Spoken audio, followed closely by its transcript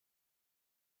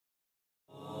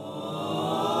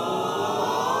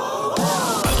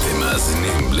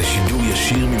לשידור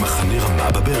ישיר ממחנה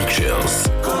רמה בברקשיירס.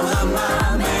 כל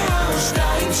רמה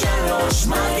 102.3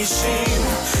 מרגישים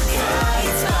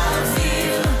קיץ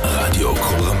באוויר. רדיו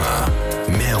כל רמה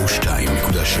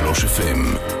 102.3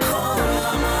 FM. כל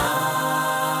רמה.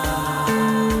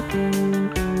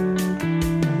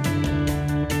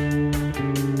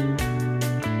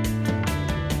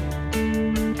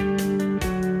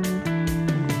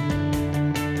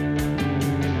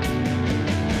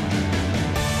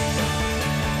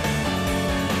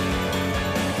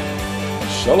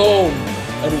 Shalom,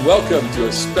 and welcome to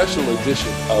a special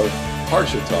edition of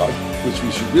Parsha Talk, which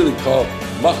we should really call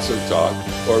Machzor Talk,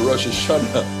 or Rosh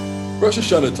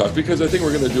Hashanah Talk, because I think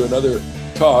we're going to do another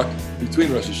talk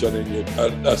between Rosh Hashanah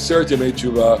and Aseret Yemei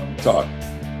Teshuvah talk.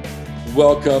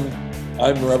 Welcome.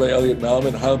 I'm Rabbi Elliot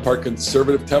Malman, Highland Park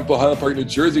Conservative Temple, Highland Park, New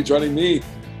Jersey. Joining me,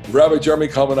 Rabbi Jeremy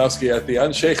Kalmanowski at the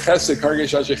Anshe Chesed,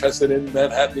 Congregation Anshe Chesed in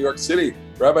Manhattan, New York City.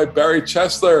 Rabbi Barry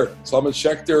Chesler, Solomon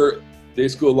Schechter, Day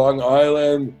School, Long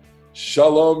Island.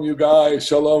 Shalom, you guys.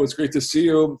 Shalom. It's great to see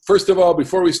you. First of all,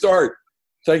 before we start,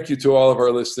 thank you to all of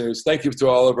our listeners. Thank you to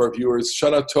all of our viewers.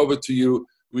 Shana Tova to you.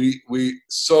 We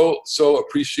so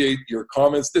appreciate your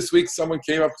comments. This week, someone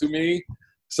came up to me.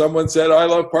 Someone said, I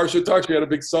love Parsha Talk. She had a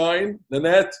big sign.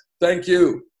 Nanette, thank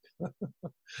you.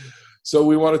 So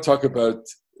we want to talk about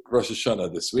Rosh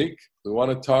Hashanah this week. We want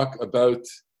to talk about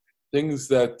things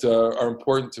that are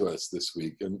important to us this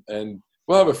week. And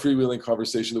we'll have a freewheeling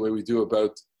conversation the way we do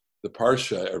about the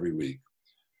Parsha every week.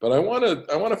 But I want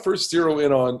to first zero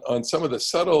in on some of the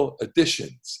subtle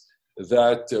additions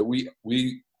that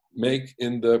we make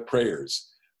in the prayers.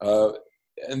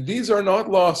 And these are not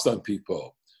lost on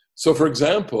people. So, for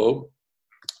example,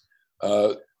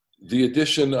 the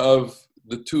addition of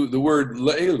the word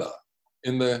Le'ela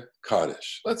in the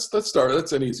Kaddish. Let's start.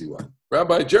 That's an easy one.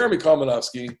 Rabbi Jeremy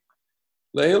Kalmanowski,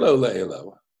 Le'ela,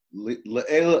 Le'ela.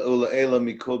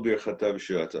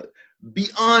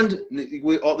 Beyond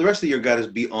the rest of your God is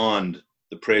beyond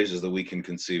the praises that we can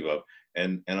conceive of,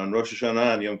 and on Rosh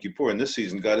Hashanah and Yom Kippur in this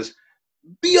season, God is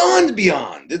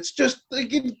beyond. It's just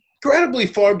like incredibly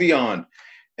far beyond.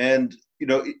 And you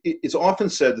know, it's often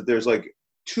said that there's like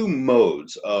two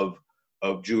modes of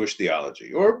Jewish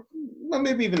theology, or well,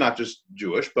 maybe even not just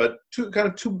Jewish, but two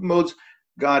modes.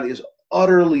 God is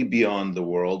utterly beyond the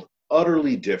world,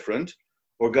 utterly different.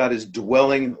 Or God is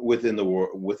dwelling within the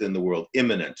world,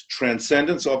 immanent.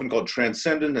 Transcendence, often called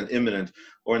transcendent and immanent,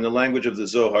 or in the language of the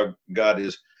Zohar, God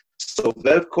is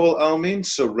sovev kol almin,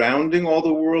 surrounding all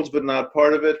the worlds but not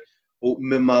part of it, or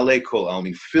mimale kol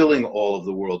almin, filling all of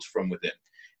the worlds from within.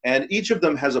 And each of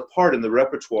them has a part in the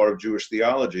repertoire of Jewish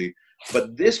theology,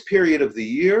 but this period of the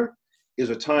year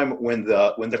is a time when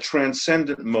the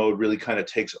transcendent mode really kind of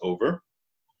takes over.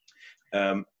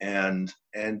 And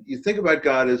you think about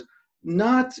God as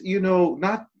not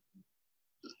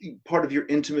part of your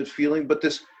intimate feeling, but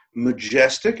this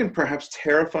majestic and perhaps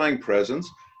terrifying presence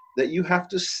that you have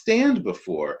to stand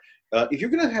before. If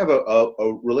you're going to have a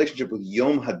relationship with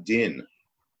Yom Hadin,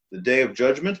 the Day of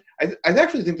Judgment, I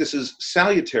actually think this is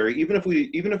salutary. Even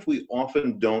if we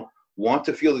often don't want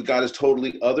to feel that God is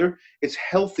totally other, it's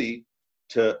healthy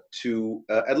to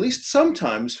at least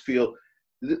sometimes feel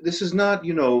this is not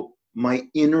my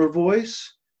inner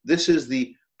voice. This is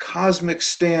the cosmic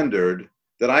standard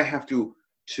that I have to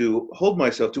hold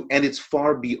myself to, and it's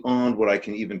far beyond what I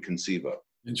can even conceive of.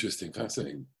 Interesting,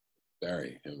 fascinating.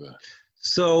 Barry.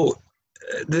 So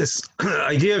this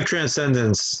idea of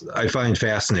transcendence I find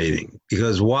fascinating,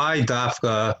 because why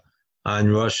dafka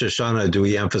on Rosh Hashanah do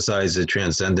we emphasize the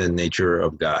transcendent nature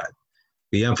of God?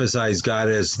 We emphasize God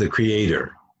as the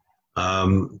creator,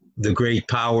 the great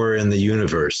power in the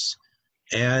universe.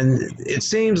 And it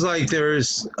seems like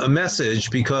there's a message,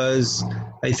 because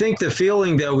I think the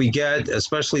feeling that we get,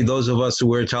 especially those of us who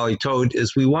wear talit tot,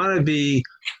 is we want to be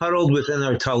huddled within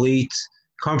our talit,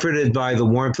 comforted by the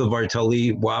warmth of our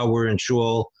talit while we're in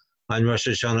shul on Rosh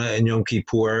Hashanah and Yom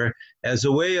Kippur, as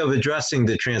a way of addressing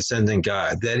the transcendent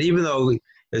God. That even though,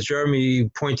 as Jeremy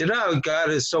pointed out, God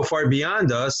is so far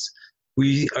beyond us,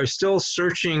 we are still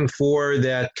searching for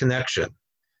that connection,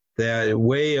 that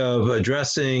way of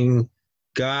addressing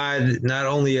God not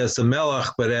only as the Melech,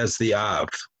 but as the Av,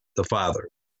 the Father.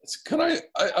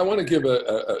 I want to give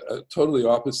a totally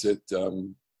opposite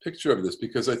picture of this,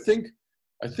 because I think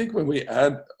when we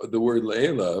add the word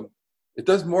Le'ela, it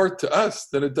does more to us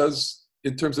than it does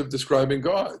in terms of describing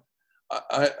God.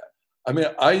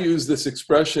 I use this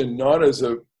expression not as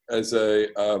a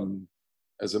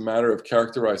matter of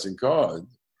characterizing God.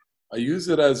 I use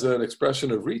it as an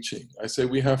expression of reaching. I say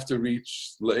we have to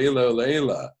reach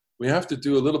Le'ela. We have to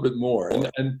do a little bit more.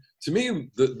 And to me,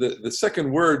 the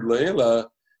second word, Le'ela,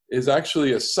 is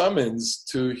actually a summons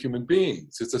to human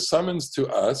beings. It's a summons to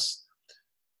us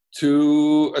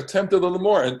to attempt a little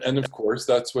more. And of course,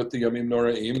 that's what the Yamim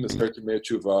Noraim, the Sefer Yemei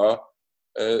Teshuvah,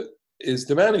 is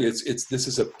demanding. This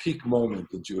is a peak moment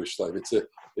in Jewish life.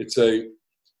 It's a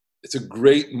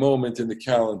great moment in the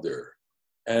calendar.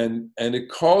 And it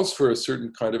calls for a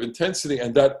certain kind of intensity.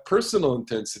 And that personal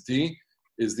intensity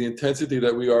is the intensity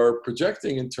that we are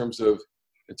projecting in terms of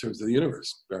the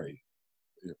universe.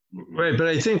 Right, but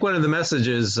I think one of the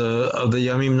messages of the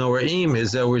Yamim Noraim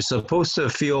is that we're supposed to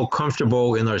feel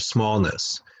comfortable in our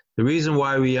smallness. The reason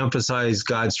why we emphasize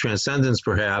God's transcendence,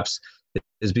 perhaps,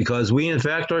 is because we, in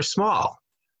fact, are small.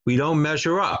 We don't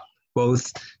measure up,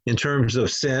 both in terms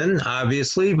of sin,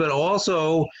 obviously, but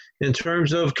also in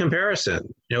terms of comparison.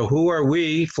 Who are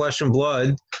we, flesh and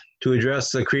blood, to address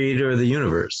the creator of the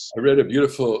universe? I read a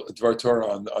beautiful Dvar Torah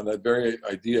on that very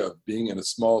idea of being in a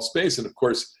small space. And of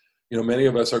course, many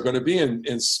of us are going to be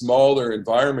in smaller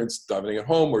environments, davening at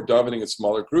home or davening in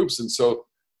smaller groups. And so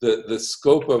the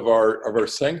scope of our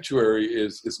sanctuary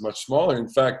is much smaller. In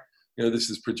fact,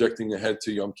 this is projecting ahead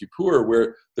to Yom Kippur,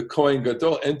 where the Kohen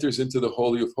Gadol enters into the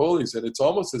Holy of Holies. And it's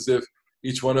almost as if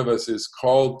each one of us is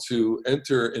called to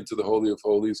enter into the Holy of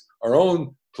Holies, our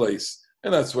own place.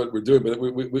 And that's what we're doing. But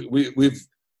we've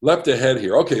leapt ahead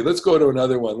here. Okay, let's go to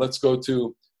another one. Let's go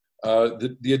to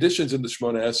the additions in the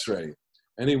Shemona Esrei.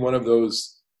 Any one of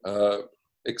those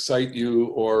excite you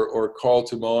or call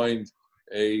to mind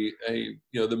the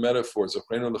metaphors of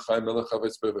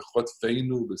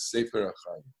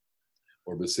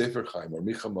or B'Sefer Chaim or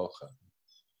Micha Mocha.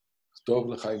 Tov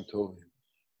l'chaim tovim.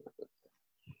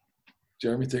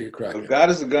 Jeremy, take a crack.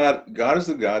 God is the God. God is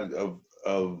the God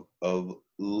of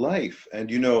life. And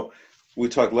we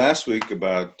talked last week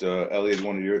about Elliot,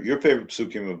 one of your favorite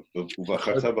psukim of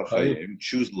Uvachata b'Chaim,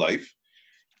 choose life.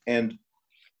 And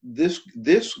this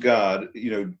God,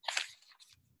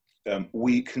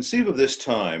 we conceive of this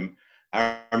time.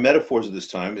 Our metaphors of this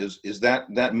time is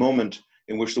that moment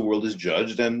in which the world is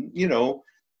judged, and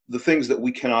the things that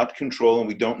we cannot control and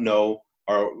we don't know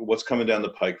are what's coming down the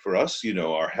pike for us.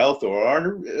 Our health or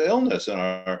our illness, and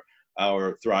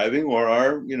our thriving or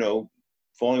our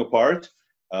falling apart,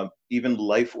 even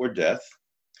life or death.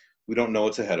 We don't know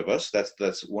what's ahead of us.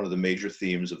 That's one of the major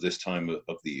themes of this time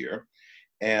of the year,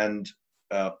 and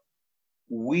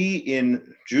we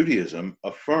in Judaism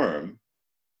affirm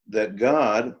that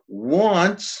God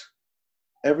wants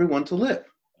everyone to live.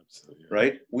 Absolutely.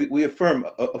 Right? We affirm,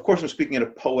 of course I'm speaking in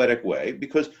a poetic way,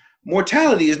 because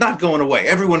mortality is not going away.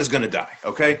 Everyone is going to die,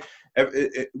 okay?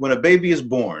 When a baby is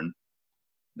born,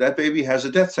 that baby has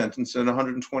a death sentence in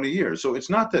 120 years. So it's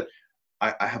not that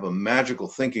I have a magical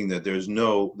thinking that there's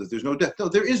no death. No,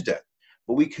 there is death.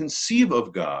 But we conceive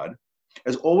of God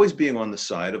as always being on the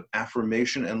side of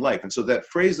affirmation and life. And so that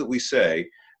phrase that we say,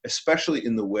 especially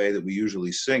in the way that we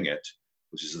usually sing it,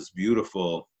 which is this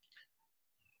beautiful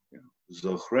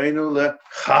Zochreinu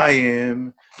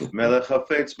lechaim, melech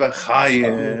hafetz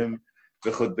b'chaim,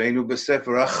 v'chodbeinu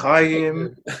b'sefer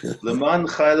ha'chaim, leman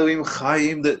chayim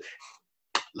chayim, that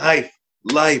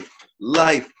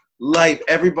life,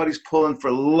 everybody's pulling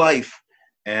for life,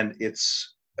 and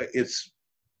it's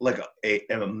like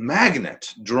a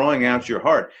magnet drawing out your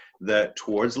heart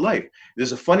towards life.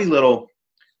 There's a funny little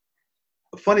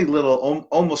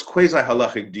almost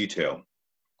quasi-halachic detail.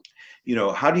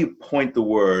 How do you point the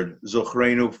word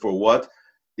Zochreinu for what?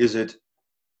 Is it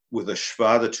with a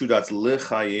shva, the two dots,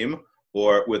 l'chaim,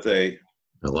 or with a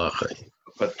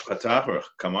patach or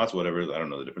kamatz, whatever, I don't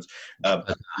know the difference,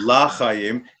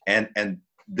 l'chaim, and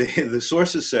the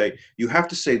sources say you have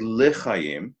to say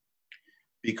l'chaim,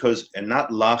 and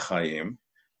not l'chaim,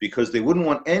 because they wouldn't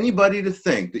want anybody to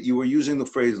think that you were using the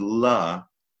phrase la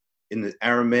in the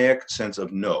Aramaic sense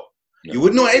of no. Yeah. You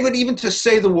wouldn't know anybody even to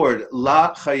say the word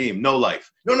la chaim, no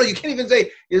life. No, you can't even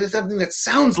say it's something that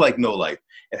sounds like no life.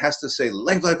 It has to say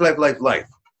life.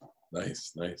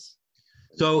 Nice.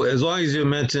 So as long as you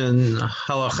mention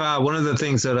halacha, one of the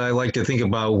things that I like to think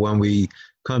about when we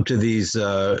come to these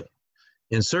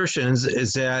insertions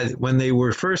is that when they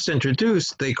were first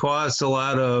introduced, they caused a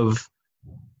lot of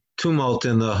tumult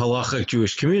in the halachic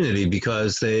Jewish community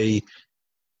because they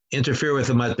interfere with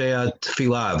the matbea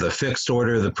tefillah, the fixed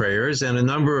order of the prayers, and a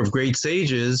number of great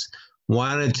sages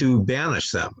wanted to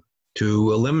banish them,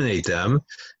 to eliminate them.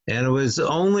 And it was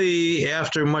only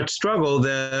after much struggle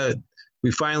that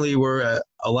we finally were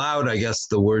allowed, I guess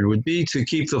the word would be, to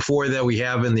keep the four that we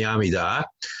have in the Amidah,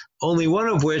 only one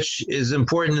of which is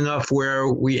important enough where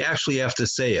we actually have to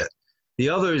say it. The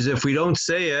others, if we don't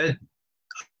say it,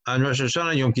 on Rosh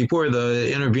Hashanah, Yom Kippur,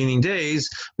 the intervening days,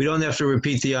 we don't have to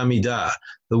repeat the Amidah.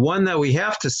 The one that we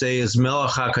have to say is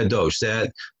Melech HaKadosh,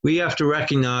 that we have to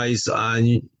recognize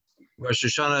on Rosh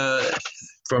Hashanah,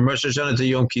 from Rosh Hashanah to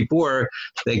Yom Kippur,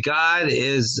 that God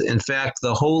is, in fact,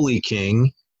 the holy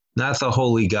king, not the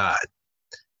holy God.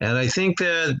 And I think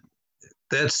that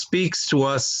speaks to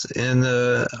us in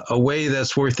a way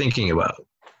that's worth thinking about.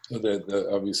 So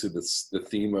obviously, that's the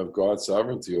theme of God's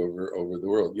sovereignty over the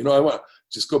world. I want to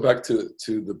just go back to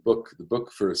the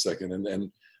book for a second,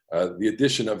 and the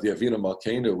edition of the Avinu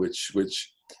Malkeinu, which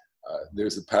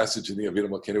there's a passage in the Avinu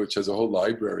Malkeinu which has a whole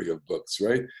library of books,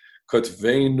 right?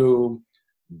 Kotveinu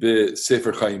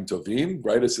b'Sefer Chaim Tovim,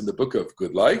 write us in the book of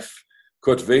good life.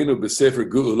 Kotveinu b'Sefer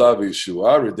Geula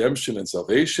v'Yeshua, redemption and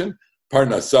salvation.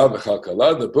 Parnasah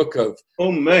v'Chalkala, the book of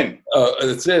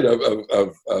that's it,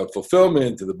 of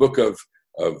fulfillment, the book of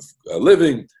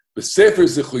living. B'Sefer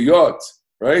Zechuyot,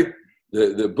 right?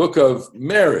 The book of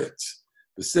merit.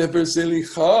 B'Sefer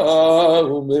Selicha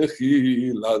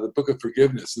u'Mechila, the book of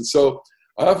forgiveness. And so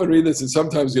I often read this, and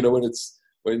sometimes when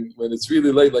it's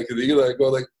really late, like in the evening, I go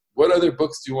like, what other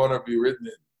books do you want to be written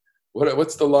in?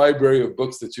 What's the library of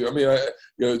books that Jeremy, I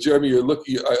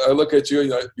look at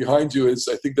you, behind you is,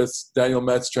 I think that's Daniel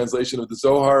Matt's translation of the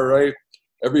Zohar, right?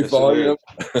 Every volume.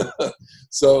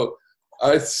 So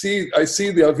I see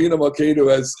the Avinu Malkeinu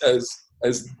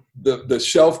as the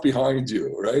shelf behind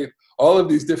you, right? All of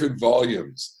these different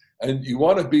volumes. And you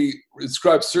want to be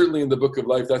inscribed certainly in the Book of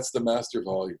Life, that's the master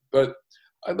volume. But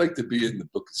I'd like to be in the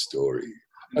Book of Story.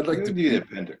 I'd like to be the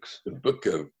appendix. The book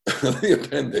of the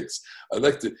appendix. I'd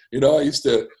like to, I used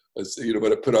to,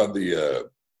 when I put on the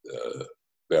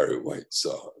Barry White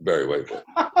song,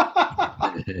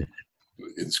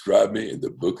 inscribe me in the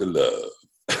book of love.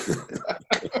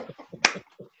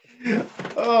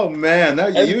 Oh man,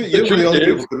 you're the only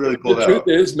people who could really pull that The out.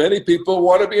 truth is, many people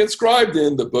want to be inscribed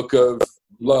in the book of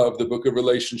love, the book of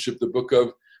relationship, the book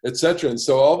of etc. And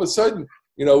so all of a sudden,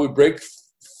 we break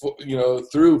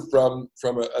through from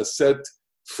a set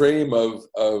frame of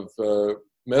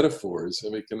metaphors,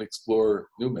 and we can explore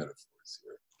new metaphors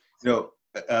here.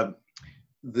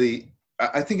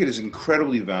 I think it is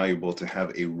incredibly valuable to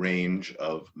have a range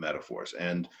of metaphors,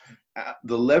 and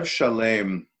the Lev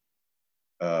Shalem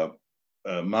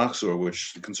Machzor,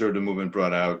 which the conservative movement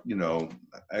brought out,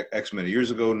 X many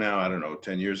years ago now, I don't know,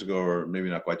 10 years ago, or maybe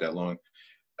not quite that long.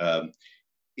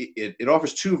 It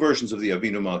offers two versions of the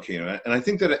Avinu Malkeinu, and I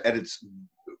think that at its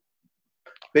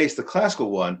base, the classical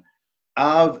one,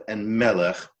 Av and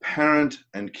Melech, parent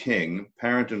and king,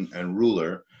 parent and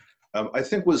ruler, I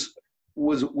think was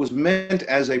meant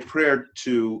as a prayer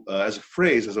to, as a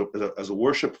phrase, as a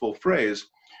worshipful phrase,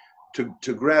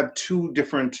 to grab two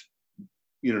different,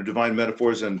 divine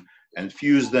metaphors and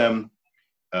fuse them,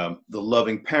 the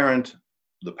loving parent,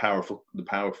 the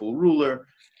powerful ruler,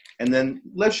 and then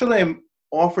Lev Shalem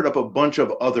offered up a bunch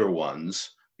of other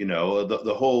ones,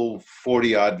 the whole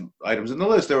 40-odd items in the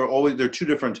list. There are two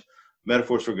different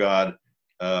metaphors for God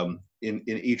in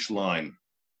each line.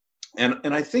 And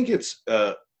I think it's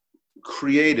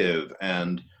creative,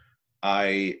 and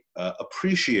I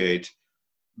appreciate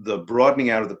the broadening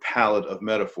out of the palette of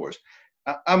metaphors.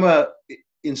 I'm a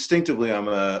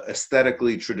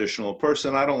aesthetically traditional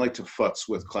person. I don't like to futz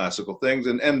with classical things.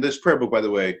 And this prayer book, by the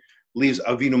way, leaves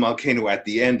Avinu Malkeinu at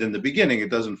the end and the beginning. It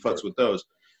doesn't futz with those.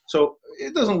 So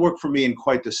it doesn't work for me in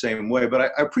quite the same way, but I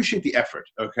appreciate the effort,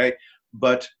 okay?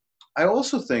 But I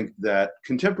also think that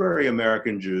contemporary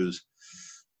American Jews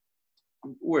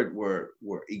were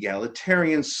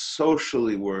egalitarian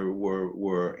socially,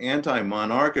 were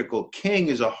anti-monarchical. King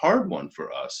is a hard one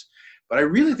for us, but I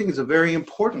really think it's a very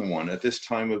important one at this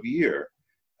time of year.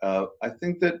 I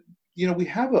think that, we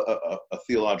have a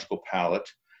theological palette,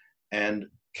 and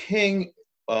king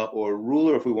or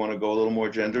ruler, if we want to go a little more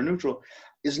gender neutral,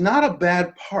 is not a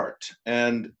bad part.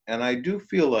 And I do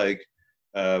feel like,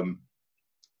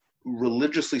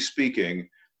 religiously speaking,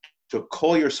 to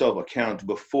call yourself account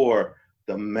before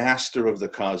the master of the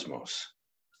cosmos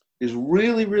is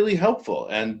really, really helpful.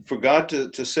 And for God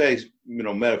to say,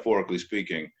 metaphorically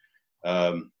speaking,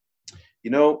 you're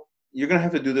going to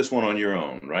have to do this one on your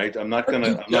own, right? I'm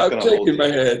shaking my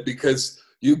head because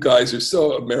you guys are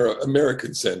so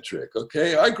American-centric,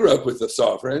 okay? I grew up with a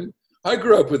sovereign. I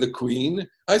grew up with a queen.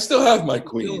 I still have my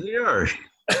queen.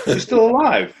 She's still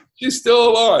alive. She's still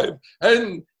alive.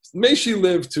 And may she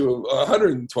live to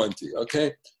 120,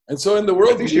 okay? And so in the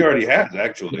world... I think she already has,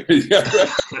 actually. Yeah,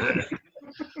 right.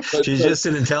 She's just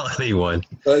didn't tell anyone.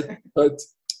 But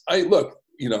I look,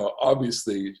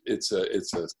 obviously it's a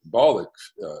symbolic,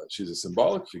 she's a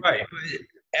symbolic figure. Right.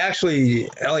 Actually,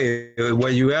 Elliot,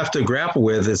 what you have to grapple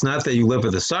with is not that you live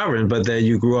with a sovereign, but that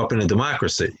you grew up in a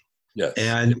democracy. Yes.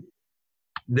 And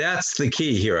that's the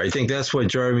key here. I think that's what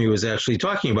Jeremy was actually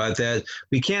talking about, that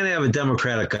we can't have a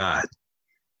democratic God.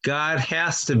 God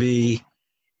has to be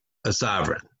a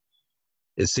sovereign,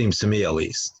 it seems to me at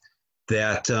least.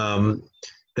 That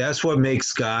that's what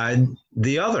makes God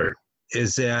the other,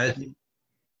 is that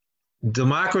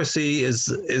democracy is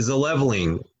a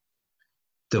leveling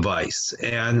device.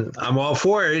 And I'm all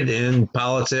for it in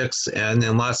politics and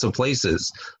in lots of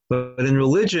places. But in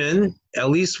religion, at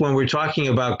least when we're talking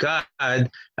about God, I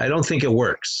don't think it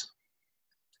works,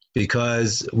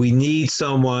 because we need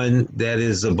someone that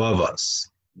is above us.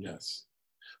 Yes.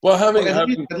 Well,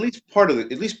 At least part of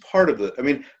the. I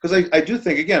mean, because I do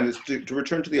think, again, to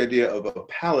return to the idea of a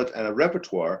palette and a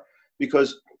repertoire,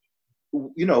 because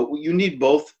you need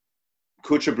both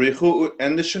Kucha Brichu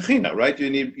and the Shekhinah, right? You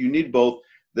need both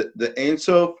the Ein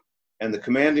Sof and the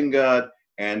commanding God,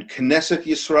 and Knesset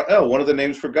Yisrael. One of the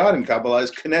names for God in Kabbalah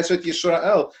is Knesset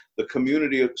Yisrael, the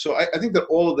community of. So I think that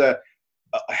all of that,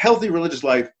 a healthy religious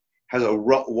life has a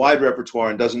wide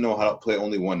repertoire and doesn't know how to play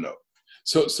only one note.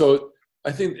 So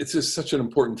I think it's just such an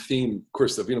important theme. Of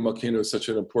course, the Avinu Malkeinu is such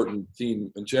an important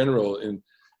theme in general,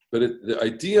 but the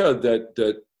idea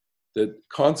that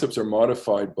concepts are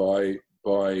modified by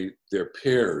their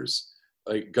pairs,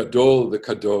 like Gadol the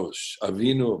Kadosh,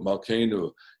 Avinu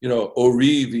Malkeinu,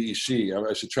 Ori v'ishi.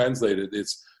 I should translate it.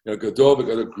 It's Gadol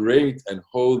v'Gadol, great and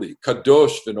holy,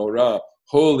 Kadosh v'Norah,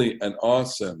 holy and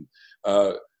awesome.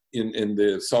 In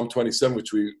the Psalm 27,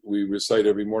 which we recite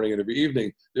every morning and every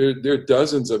evening, there are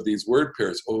dozens of these word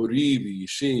pairs, Ori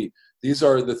v'ishi. These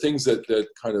are the things that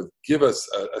kind of give us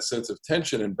a sense of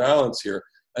tension and balance here.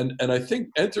 And I think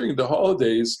entering the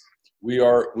holidays, we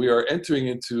are entering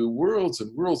into worlds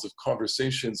and worlds of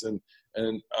conversations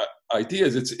and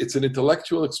ideas. It's an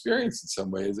intellectual experience in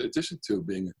some ways, in addition to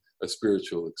being a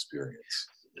spiritual experience.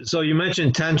 So you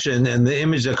mentioned tension, and the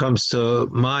image that comes to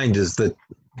mind is the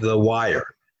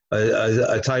wire,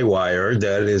 a tight wire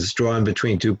that is drawn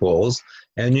between two poles,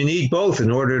 and you need both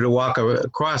in order to walk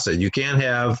across it. You can't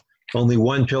have only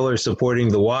one pillar supporting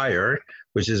the wire,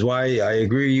 which is why I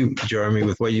agree, Jeremy,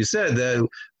 with what you said, that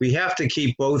we have to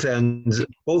keep both ends,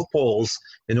 both poles,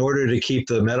 in order to keep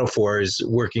the metaphors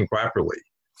working properly.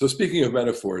 So speaking of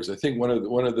metaphors, I think one of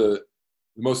the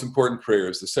most important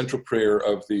prayers, the central prayer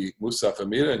of the Musaf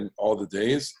Amira and all the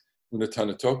days,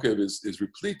 Unatana Tokev, is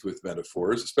replete with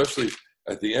metaphors, especially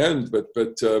at the end. But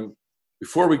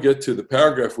before we get to the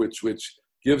paragraph which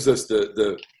gives us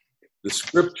the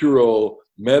scriptural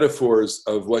metaphors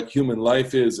of what human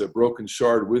life is, a broken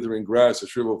shard, withering grass, a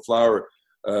shriveled flower,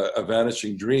 a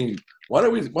vanishing dream, why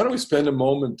don't we spend a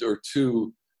moment or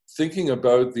two thinking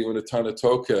about the Unatana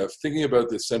Tokev, thinking about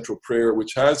this central prayer,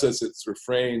 which has as its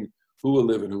refrain, who will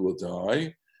live and who will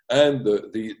die, and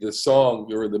the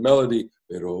song or the melody,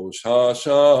 Berosh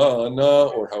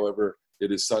Hashanah, or however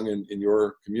it is sung in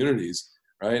your communities,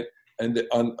 right? And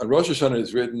on Rosh Hashanah it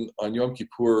is written, on Yom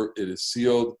Kippur it is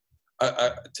sealed.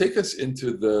 Take us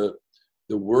into the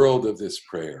world of this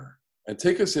prayer, and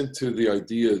take us into the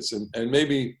ideas, and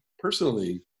maybe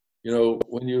personally,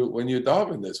 when you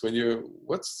daven this,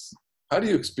 how do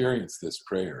you experience this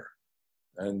prayer?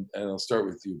 And I'll start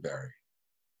with you, Barry.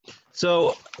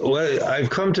 So what I've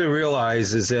come to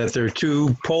realize is that there are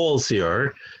two poles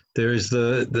here. There's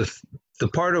the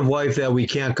part of life that we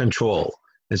can't control,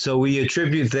 and so we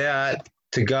attribute that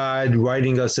to God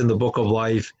writing us in the book of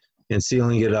life and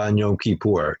sealing it on Yom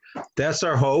Kippur. That's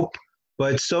our hope,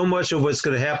 but so much of what's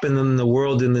going to happen in the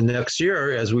world in the next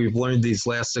year, as we've learned these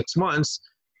last 6 months,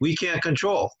 we can't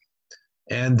control.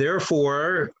 And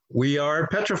therefore, we are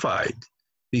petrified,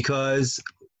 because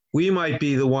we might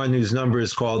be the one whose number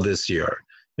is called this year.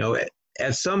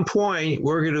 At some point,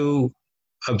 we're going to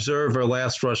observe our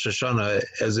last Rosh Hashanah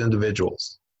as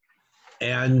individuals.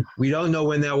 And we don't know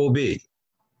when that will be.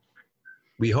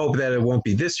 We hope that it won't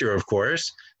be this year, of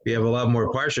course. We have a lot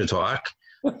more Parsha talk.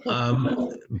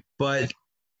 But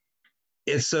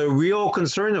it's a real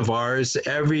concern of ours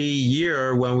every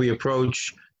year when we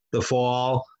approach the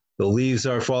fall. The leaves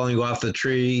are falling off the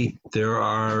tree. There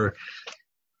are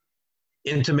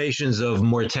intimations of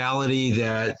mortality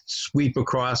that sweep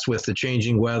across with the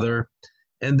changing weather.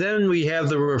 And then we have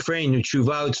the refrain,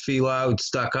 Tshuva Tfilah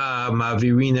Tzedakah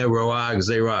Ma'avirina Ro'ah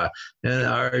Gzeirah. And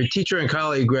our teacher and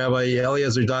colleague, Rabbi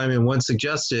Eliezer Diamond, once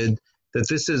suggested that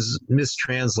this is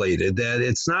mistranslated, that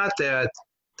it's not that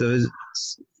the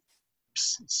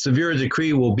severe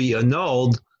decree will be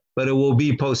annulled, but it will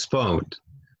be postponed.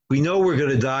 We know we're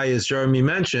going to die, as Jeremy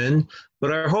mentioned,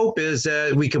 but our hope is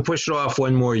that we can push it off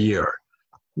one more year.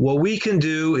 what we can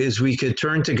do is we could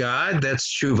turn to God, that's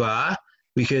tshuva.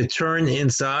 We could turn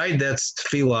inside, that's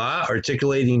tefillah,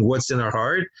 articulating what's in our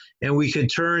heart. And we could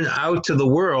turn out to the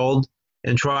world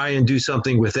and try and do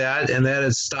something with that, and that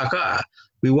is tzedakah.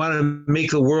 We want to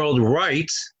make the world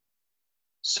right,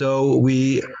 so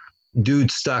we do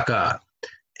tzedakah.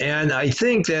 And I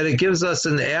think that it gives us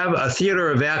a theater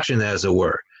of action, as it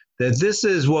were, that this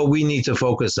is what we need to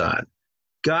focus on.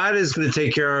 God is going to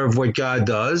take care of what God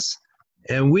does,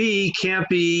 and we can't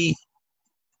be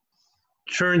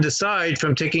turned aside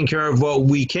from taking care of what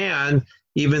we can,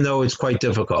 even though it's quite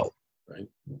difficult. Right.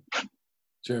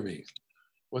 Jeremy,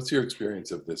 what's your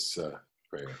experience of this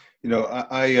prayer? You know,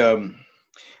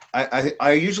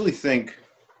 I usually think,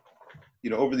 you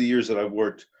know, over the years that I've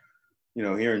worked, you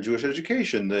know, here in Jewish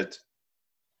education, that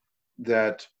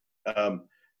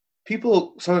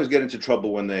people sometimes get into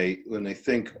trouble when they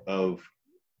think of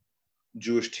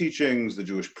Jewish teachings, the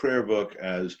Jewish prayer book,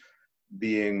 as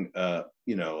being,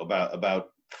 you know,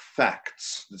 about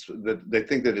facts. That they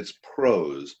think that it's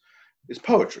prose. It's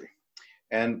poetry,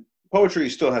 and poetry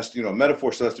still has to, you know,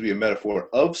 metaphor still has to be a metaphor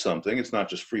of something. It's not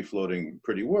just free-floating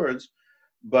pretty words.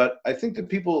 But I think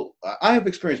that I have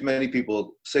experienced many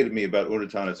people say to me about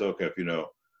Unetana Tokef, you know,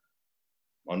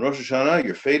 on Rosh Hashanah,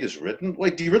 your fate is written.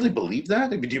 Wait, do you really believe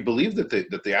that? I mean, do you believe that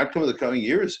the outcome of the coming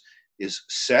year is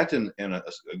set in a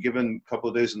given couple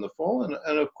of days in the fall?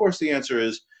 And of course, the answer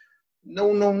is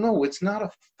no, it's not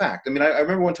a fact. I mean, I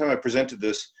remember one time I presented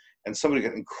this and somebody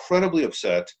got incredibly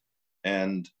upset,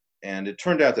 and it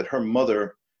turned out that her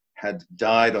mother had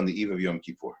died on the eve of Yom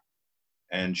Kippur.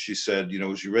 And she said, you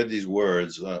know, as you read these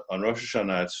words, on Rosh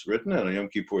Hashanah it's written, and on Yom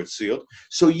Kippur it's sealed.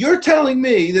 So you're telling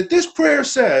me that this prayer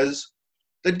says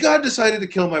that God decided to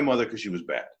kill my mother because she was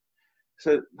bad. I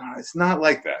said, no, it's not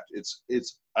like that.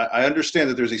 I understand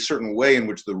that there's a certain way in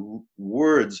which the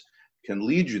words can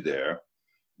lead you there,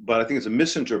 but I think it's a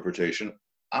misinterpretation.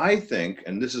 I think,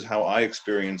 and this is how I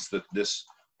experience this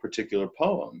particular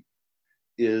poem,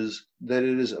 is that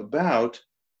it is about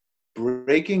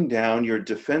breaking down your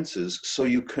defenses so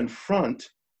you confront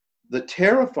the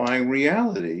terrifying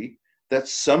reality that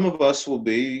some of us will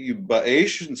be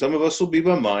ba'esh, and some of us will be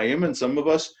b'mayim, and some of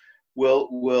us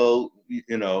will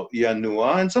you know,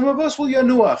 yanua, and some of us will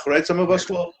yanuach, right? Some of us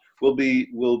will be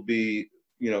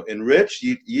you know, enriched,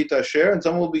 yit asher, and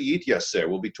some will be yit yaser,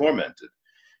 will be tormented.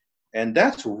 And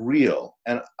that's real.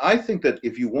 And I think that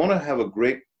if you want to have a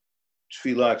great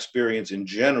tefillah experience in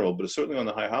general, but certainly on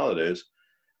the high holidays,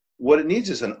 what it needs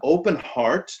is an open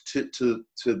heart to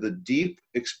the deep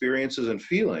experiences and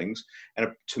feelings.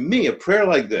 And to me, a prayer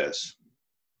like this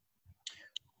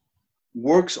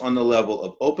works on the level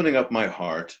of opening up my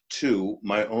heart to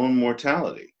my own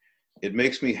mortality. It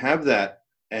makes me have that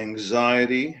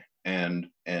anxiety and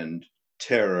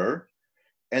terror,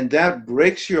 and that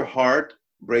breaks your heart,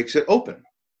 breaks it open.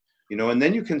 You know, and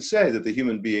then you can say that the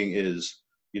human being is,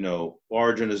 you know,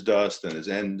 origin is dust and his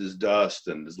end is dust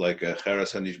and is like a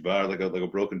cheres hanishbar, like a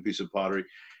broken piece of pottery.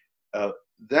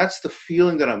 That's the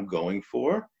feeling that I'm going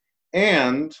for.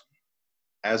 And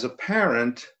as a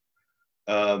parent,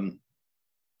 I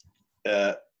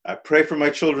pray for my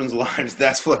children's lives.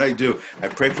 That's what I do. I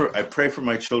pray for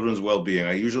my children's well-being.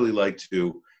 I usually like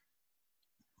to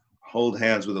hold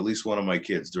hands with at least one of my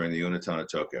kids during the Unetana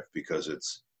Tokef because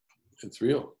it's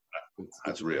real.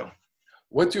 That's real.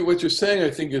 What you're saying, I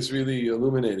think, is really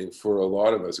illuminating for a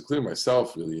lot of us, including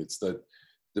myself, really. It's that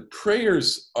the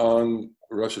prayers on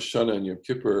Rosh Hashanah and Yom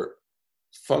Kippur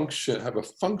have a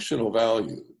functional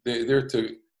value. They're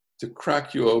to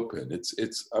crack you open.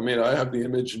 It's. I mean, I have the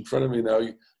image in front of me now.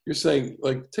 You're saying,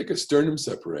 like, take a sternum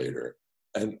separator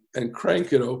and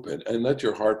crank it open and let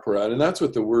your heart pour out. And that's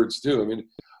what the words do. I mean,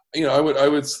 you know,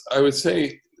 I would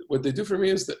say what they do for me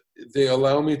is that they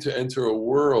allow me to enter a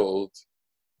world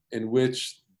in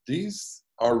which these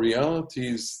are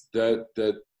realities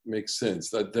that make sense,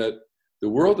 that the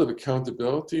world of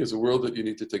accountability is a world that you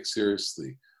need to take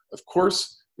seriously. Of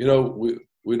course, you know,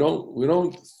 we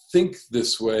don't think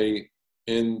this way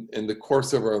in the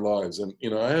course of our lives. And, you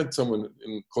know, I had someone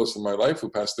close to my life who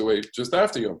passed away just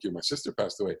after Yom Kippur. My sister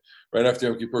passed away right after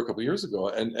Yom Kippur a couple of years ago.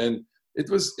 And it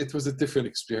was a different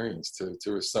experience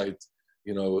to recite,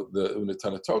 you know, the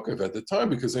Unetana Tokef at the time,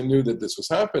 because I knew that this was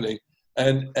happening.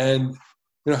 And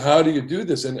you know, how do you do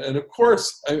this? And of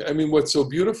course, I mean, what's so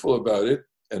beautiful about it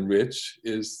and rich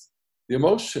is the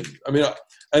emotion. I mean,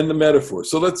 and the metaphor.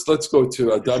 So let's go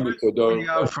to Adam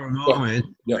Yitodo. For a moment,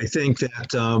 yeah. I think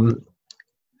that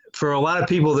for a lot of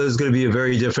people, there's going to be a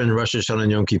very different Rosh Hashanah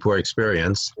and Yom Kippur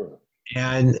experience. Sure.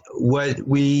 And what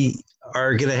we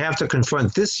are going to have to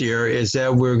confront this year is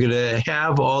that we're going to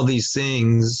have all these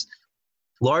things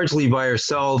largely by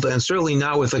ourselves, and certainly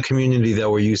not with a community that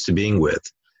we're used to being with.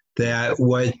 That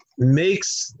what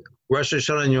makes Rosh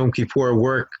Hashanah and Yom Kippur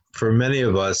work for many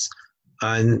of us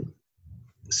on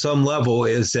some level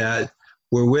is that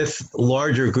we're with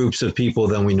larger groups of people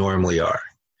than we normally are.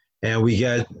 And we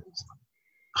get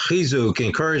chizuk,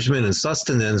 encouragement, and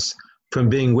sustenance from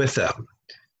being with them.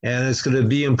 And it's going to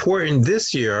be important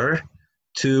this year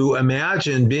to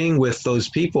imagine being with those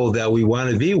people that we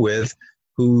want to be with,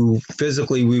 who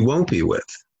physically we won't be with,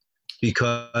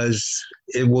 because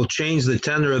it will change the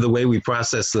tenor of the way we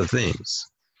process the things.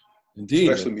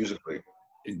 Indeed. Especially musically.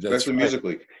 That's right.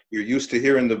 Musically. You're used to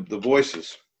hearing the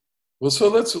voices. Well, so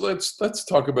let's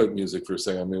talk about music for a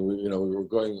second. I mean, we're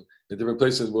going in different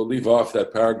places. We'll leave off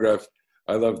that paragraph.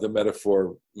 I love the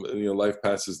metaphor. Life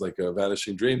passes like a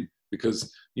vanishing dream,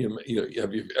 because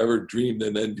have you ever dreamed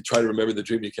and then you try to remember the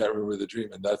dream, you can't remember the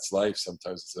dream, and that's life.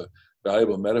 Sometimes it's a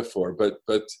valuable metaphor. But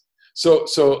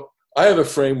so I have a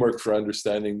framework for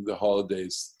understanding the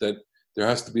holidays, that there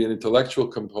has to be an intellectual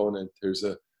component. There's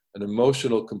an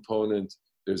emotional component.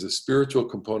 There's a spiritual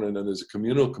component, and there's a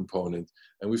communal component.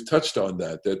 And we've touched on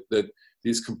that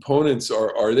these components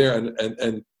are there.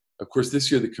 And of course,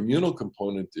 this year, the communal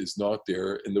component is not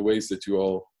there in the ways that you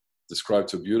all described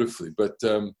so beautifully. But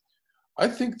I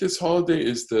think this holiday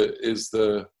is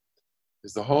the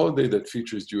holiday that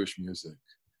features Jewish music.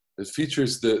 It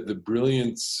features the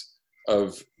brilliance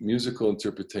of musical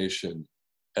interpretation.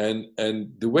 And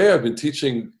the way I've been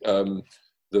teaching the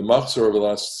Machzor over the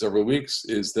last several weeks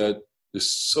is that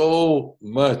there's so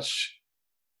much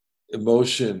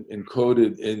emotion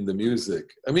encoded in the music.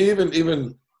 I mean,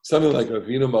 even something like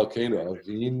Avinu Malkeinu,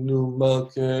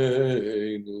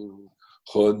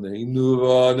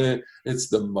 Choneinu Vane. It's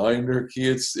the minor key.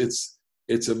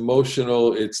 It's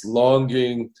emotional. It's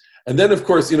longing. And then, of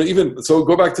course, even so,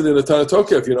 go back to the Natana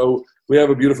Tokef. We have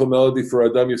a beautiful melody for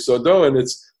Adam Yisodo, and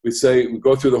we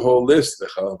go through the whole list.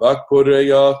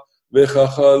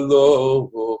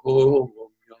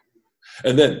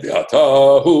 And then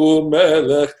V'atahu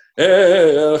Melech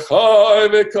Echai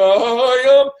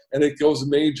V'Kayam, and it goes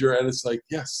major, and it's like,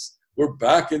 yes, we're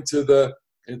back into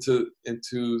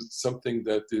something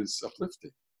that is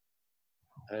uplifting.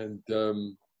 And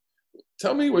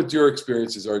tell me what your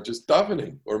experiences are, just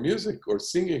davening or music or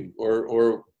singing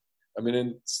or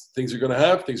and things you're going to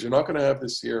have, things you're not going to have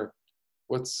this year.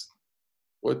 What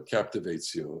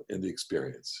captivates you in the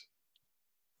experience?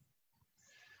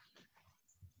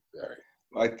 Barry.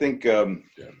 I think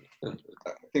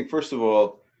first of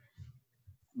all,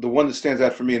 the one that stands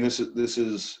out for me, and this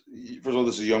is first of all,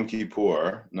 this is Yom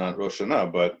Kippur, not Rosh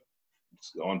Hashanah, but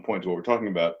it's on point to what we're talking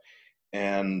about,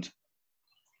 and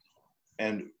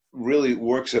really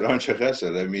works at Anshe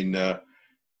Chesed. I mean,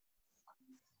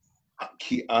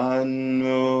 Ki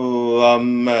anu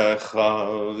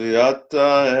amecha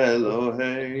v'ata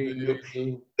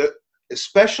Eloheinu,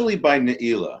 especially by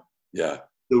Ne'ilah. Yeah,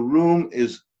 the room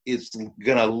it's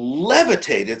gonna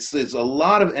levitate. It's a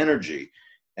lot of energy,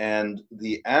 and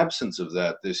the absence of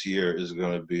that this year is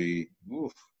gonna be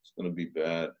it's gonna be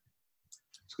bad.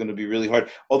 It's gonna be really hard.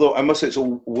 Although I must say,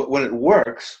 so when it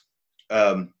works,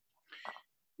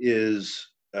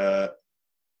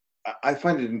 I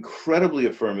find it incredibly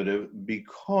affirmative,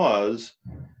 because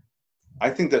I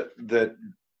think that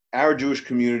our Jewish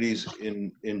communities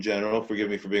in general, forgive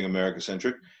me for being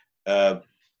America-centric, are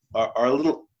a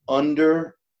little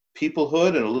under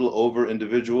peoplehood and a little over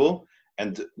individual,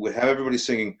 and we have everybody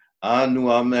singing Anu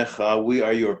Amecha, we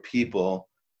are your people,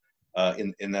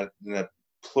 in that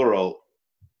plural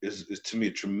is to me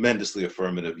tremendously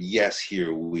affirmative. Yes,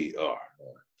 here we are.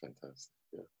 Oh, fantastic.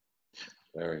 Yeah.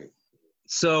 Very.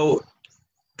 So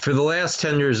for the last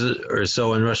 10 years or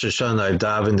so in Rosh Hashanah, I've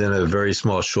davened in a very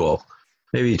small shul,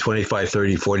 maybe 25,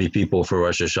 30, 40 people for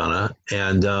Rosh Hashanah.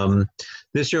 And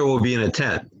this year we'll be in a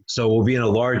tent. So we'll be in a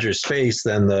larger space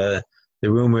than the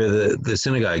room where the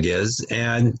synagogue is.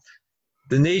 And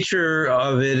the nature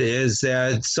of it is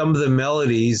that some of the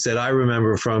melodies that I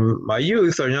remember from my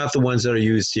youth are not the ones that are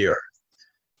used here.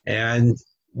 And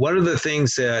one of the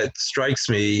things that strikes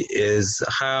me is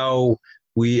how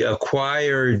we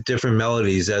acquire different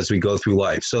melodies as we go through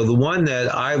life. So the one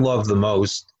that I love the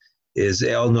most is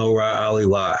El Nora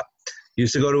Alila.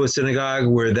 Used to go to a synagogue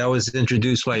where that was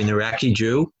introduced by an Iraqi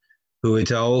Jew who would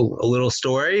tell a little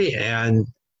story and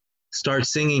start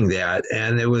singing that.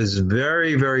 And it was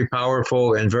very, very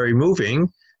powerful and very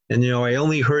moving. And, I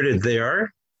only heard it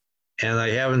there, and I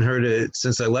haven't heard it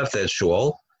since I left that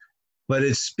shul. But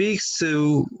it speaks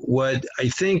to what I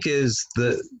think is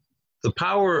the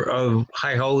power of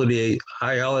high holiday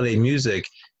music,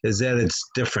 is that it's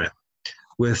different.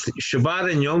 With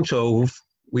Shabbat and Yom Tov,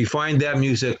 we find that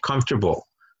music comfortable.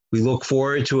 We look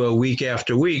forward to it week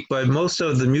after week, but most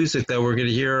of the music that we're going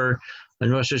to hear on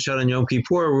Rosh Hashanah and Yom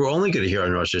Kippur, we're only going to hear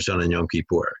on Rosh Hashanah and Yom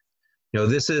Kippur.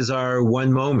 This is our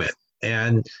one moment.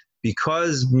 And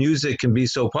because music can be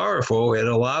so powerful, it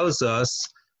allows us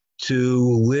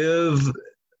to live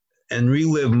and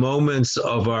relive moments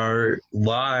of our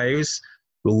lives,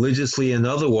 religiously and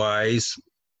otherwise,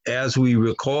 as we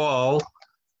recall.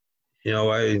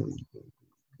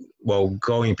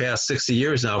 Going past 60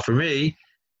 years now for me,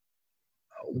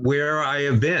 where I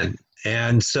have been.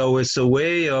 And so it's a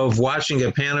way of watching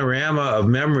a panorama of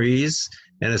memories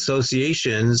and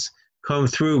associations come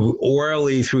through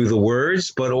orally through the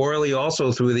words, but orally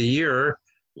also through the ear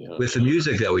with the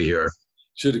music that we hear.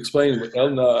 Should explain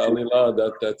Elna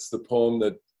Alila, that's the poem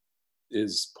that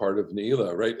is part of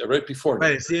Neila, right before.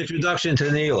 Right, it's the introduction to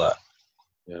Neila.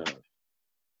 Yeah.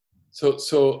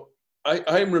 So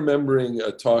I'm remembering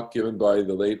a talk given by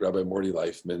the late Rabbi Morty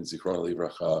Leifman, Zichron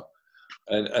Livracha,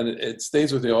 and it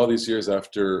stays with me all these years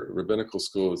after rabbinical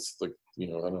school. It's like, I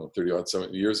don't know, 30-odd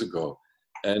some years ago.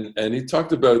 And he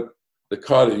talked about the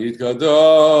Kaddish, Yid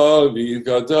Gadash,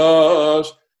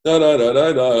 da da da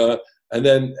da da, and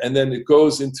then it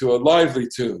goes into a lively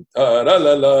tune. Da, la,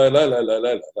 la, la, la, la, la,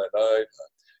 la, la.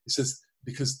 He says,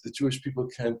 because the Jewish people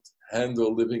can't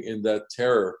handle living in that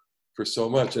terror for so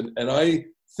much. And I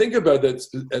think about that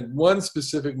at one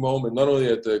specific moment, not only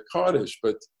at the Kaddish,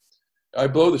 but I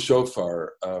blow the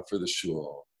shofar for the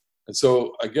shul. And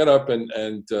so I get up and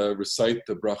recite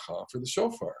the bracha for the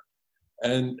shofar.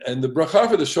 And the bracha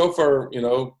for the shofar,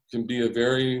 can be a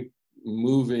very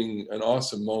moving and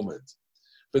awesome moment.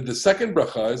 But the second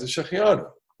bracha is a Shechianu,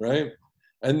 right?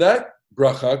 And that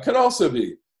bracha can also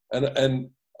be. And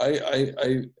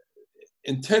I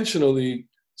intentionally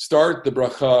start the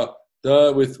bracha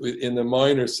with in the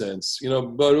minor sense,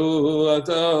 Baruch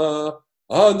atah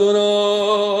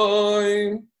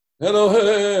Adonai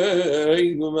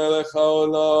Eloheinu melech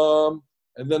haolam,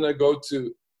 and then I go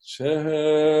to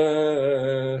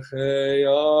Sheheyanu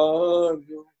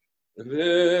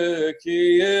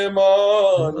V'kiyemanu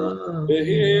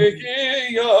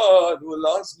V'higiyanu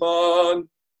Lasman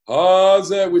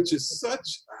Hazeh, which is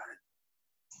such,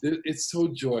 it's so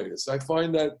joyous. I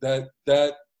find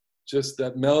that just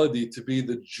that melody to be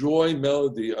the joy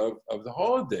melody of the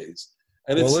holidays.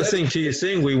 And well, listening to you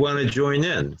sing, we want to join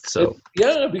in. So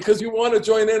because you want to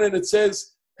join in, and it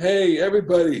says, "Hey,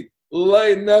 everybody,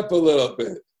 lighten up a little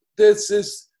bit.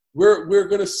 We're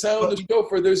going to sound the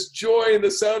shofar. There's joy in the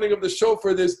sounding of the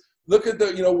shofar. Look at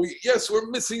we're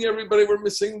missing everybody. We're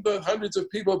missing the hundreds of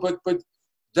people, but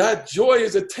that joy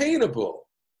is attainable."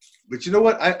 But you know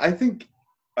what? I think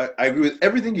I agree with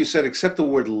everything you said except the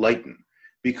word lighten.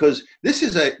 Because this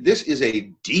is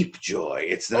a deep joy.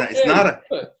 It's not. Okay. It's not a.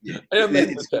 I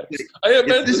amend the text.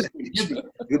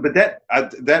 But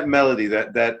that melody,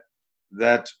 that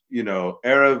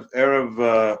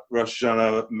Erev Rosh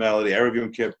Hashanah melody, Erev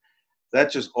Yom Kippur, that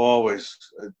just always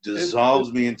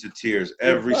dissolves me into tears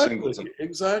every single time.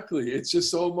 Exactly. It's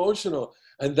just so emotional,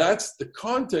 and that's the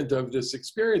content of this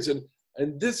experience. And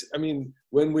this,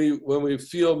 when we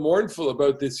feel mournful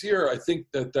about this year, I think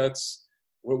that's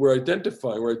what we're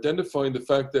identifying. We're identifying the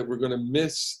fact that we're going to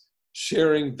miss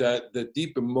sharing that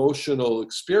deep emotional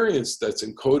experience that's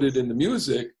encoded in the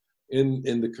music in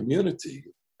the community.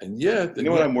 And yet,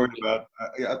 what I'm worried about?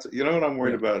 About?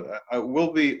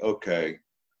 We'll be okay.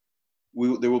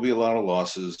 There will be a lot of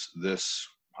losses this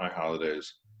high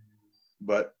holidays,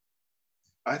 but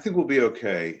I think we'll be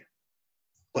okay.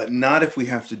 But not if we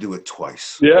have to do it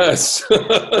twice. Yes. Like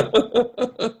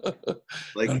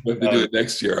we have to do it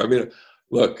next year.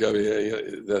 Look,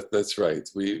 that's right.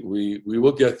 We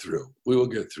will get through. We will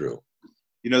get through.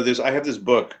 I have this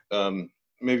book.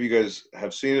 Maybe you guys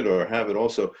have seen it or have it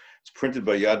also. It's printed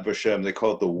by Yad Vashem. They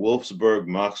call it the Wolfsburg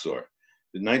Machzor.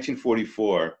 In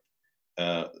 1944,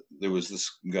 there was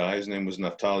this guy. His name was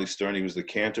Naftali Stern. He was the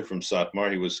cantor from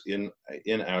Satmar. He was in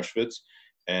Auschwitz,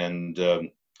 and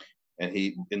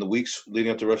he, in the weeks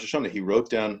leading up to Rosh Hashanah, he wrote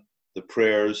down the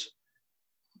prayers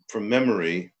from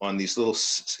memory on these little.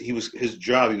 His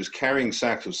job. He was carrying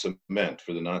sacks of cement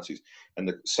for the Nazis, and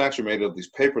the sacks were made of these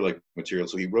paper-like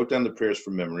materials. So he wrote down the prayers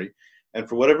from memory, and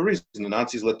for whatever reason, the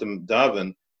Nazis let them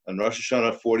daven on Rosh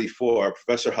Hashanah 44.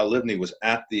 Professor Halivni was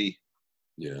at the.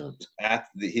 Yeah.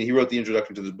 He wrote the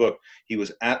introduction to this book. He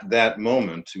was at that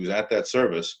moment. He was at that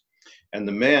service, and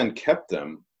the man kept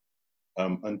them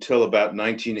until about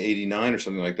 1989 or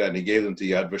something like that. And he gave them to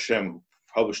Yad Vashem, who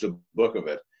published a book of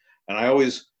it. And I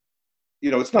always,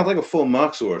 it's not like a full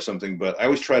machzor or something, but I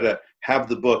always try to have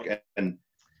the book and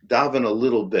daven a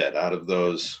little bit out of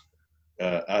those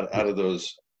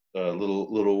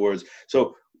little words.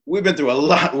 So we've been through a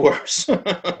lot worse.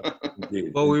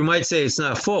 Indeed. Well, we might say it's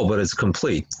not full, but it's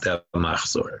complete, that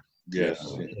machzor. Yes.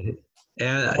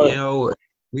 And,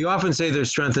 we often say there's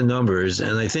strength in numbers,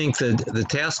 and I think that the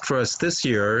task for us this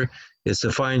year is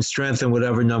to find strength in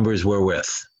whatever numbers we're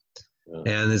with.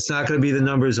 And it's not going to be the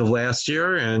numbers of last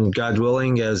year, and God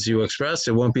willing, as you expressed,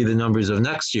 it won't be the numbers of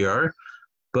next year,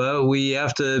 but we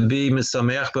have to be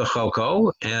misameach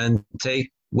b'chalko and take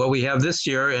what we have this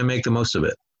year and make the most of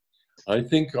it. I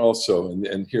think also,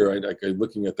 and here I'm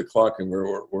looking at the clock and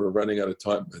we're running out of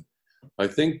time, but I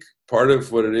think part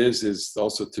of what it is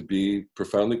also to be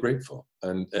profoundly grateful,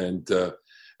 and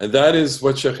that is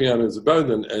what Shechianu is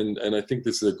about, and I think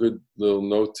this is a good little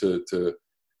note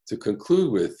to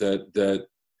conclude with, that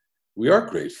we are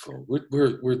grateful.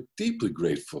 We're deeply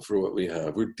grateful for what we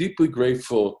have. We're deeply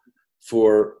grateful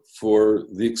for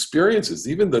the experiences,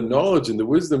 even the knowledge and the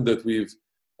wisdom that we've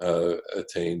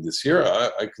attained this year.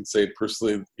 I can say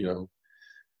personally,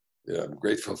 I'm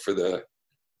grateful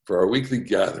for our weekly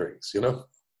gatherings,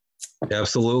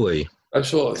 Absolutely. A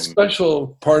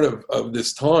special part of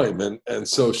this time. And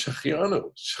so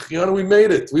Shechianu, we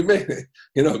made it.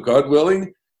 God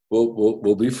willing,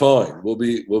 we'll be fine. We'll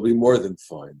be more than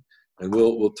fine. And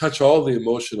we'll touch all the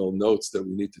emotional notes that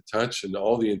we need to touch and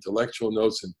all the intellectual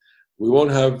notes. And we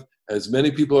won't have as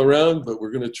many people around, but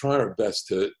we're going to try our best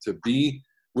to be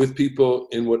with people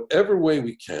in whatever way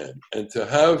we can, and to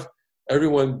have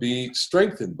everyone be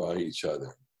strengthened by each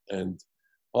other. And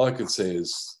all I can say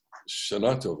is,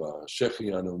 Shana Tova,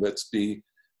 Shechianu, let's be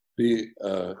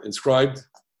inscribed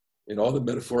in all the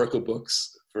metaphorical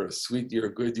books for a sweet year,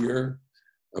 a good year.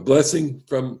 A blessing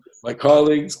from my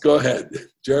colleagues. Go ahead,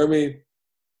 Jeremy.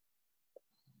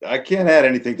 I can't add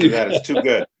anything to that. It's too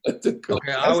good.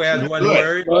 Okay, I'll add one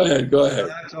word. Go ahead.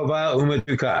 Shana Tova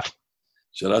u'metuka.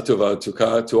 Shana Tova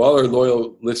Tuka. To all our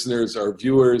loyal listeners, our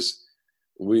viewers,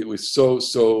 we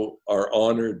so are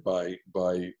honored by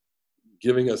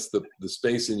giving us the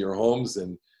space in your homes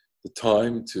and the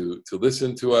time to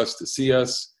listen to us, to see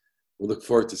us. We look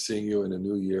forward to seeing you in a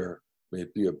new year. May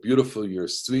it be a beautiful year,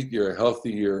 sweet year, a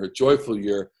healthy year, a joyful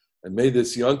year, and may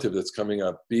this Yontiv that's coming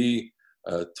up be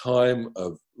a time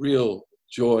of real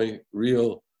joy,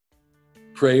 real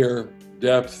prayer,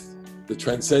 depth, the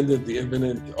transcendent, the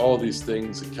infinite, all these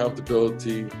things,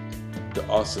 accountability, the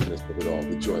awesomeness of it all,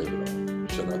 the joy of it all.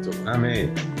 Shana Tova.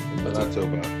 Amen. Shana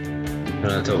Tova.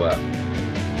 Shana Tova.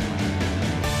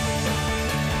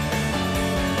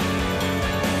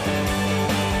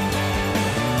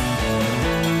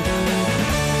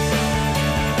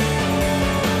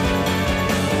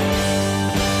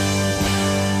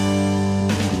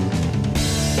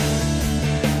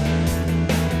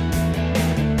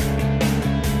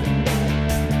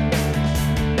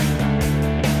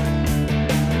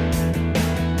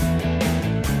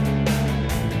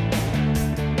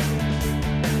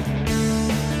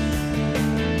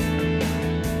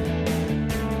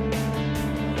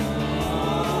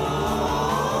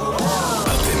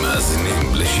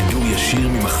 לשידור ישיר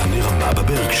ממחנה רמה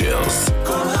בברקשיירס.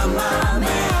 כל רמה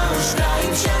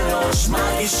 102.3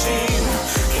 מרגישים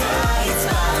קיץ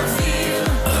באוויר.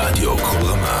 רדיו כל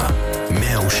רמה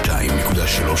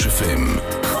 102.3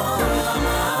 FM.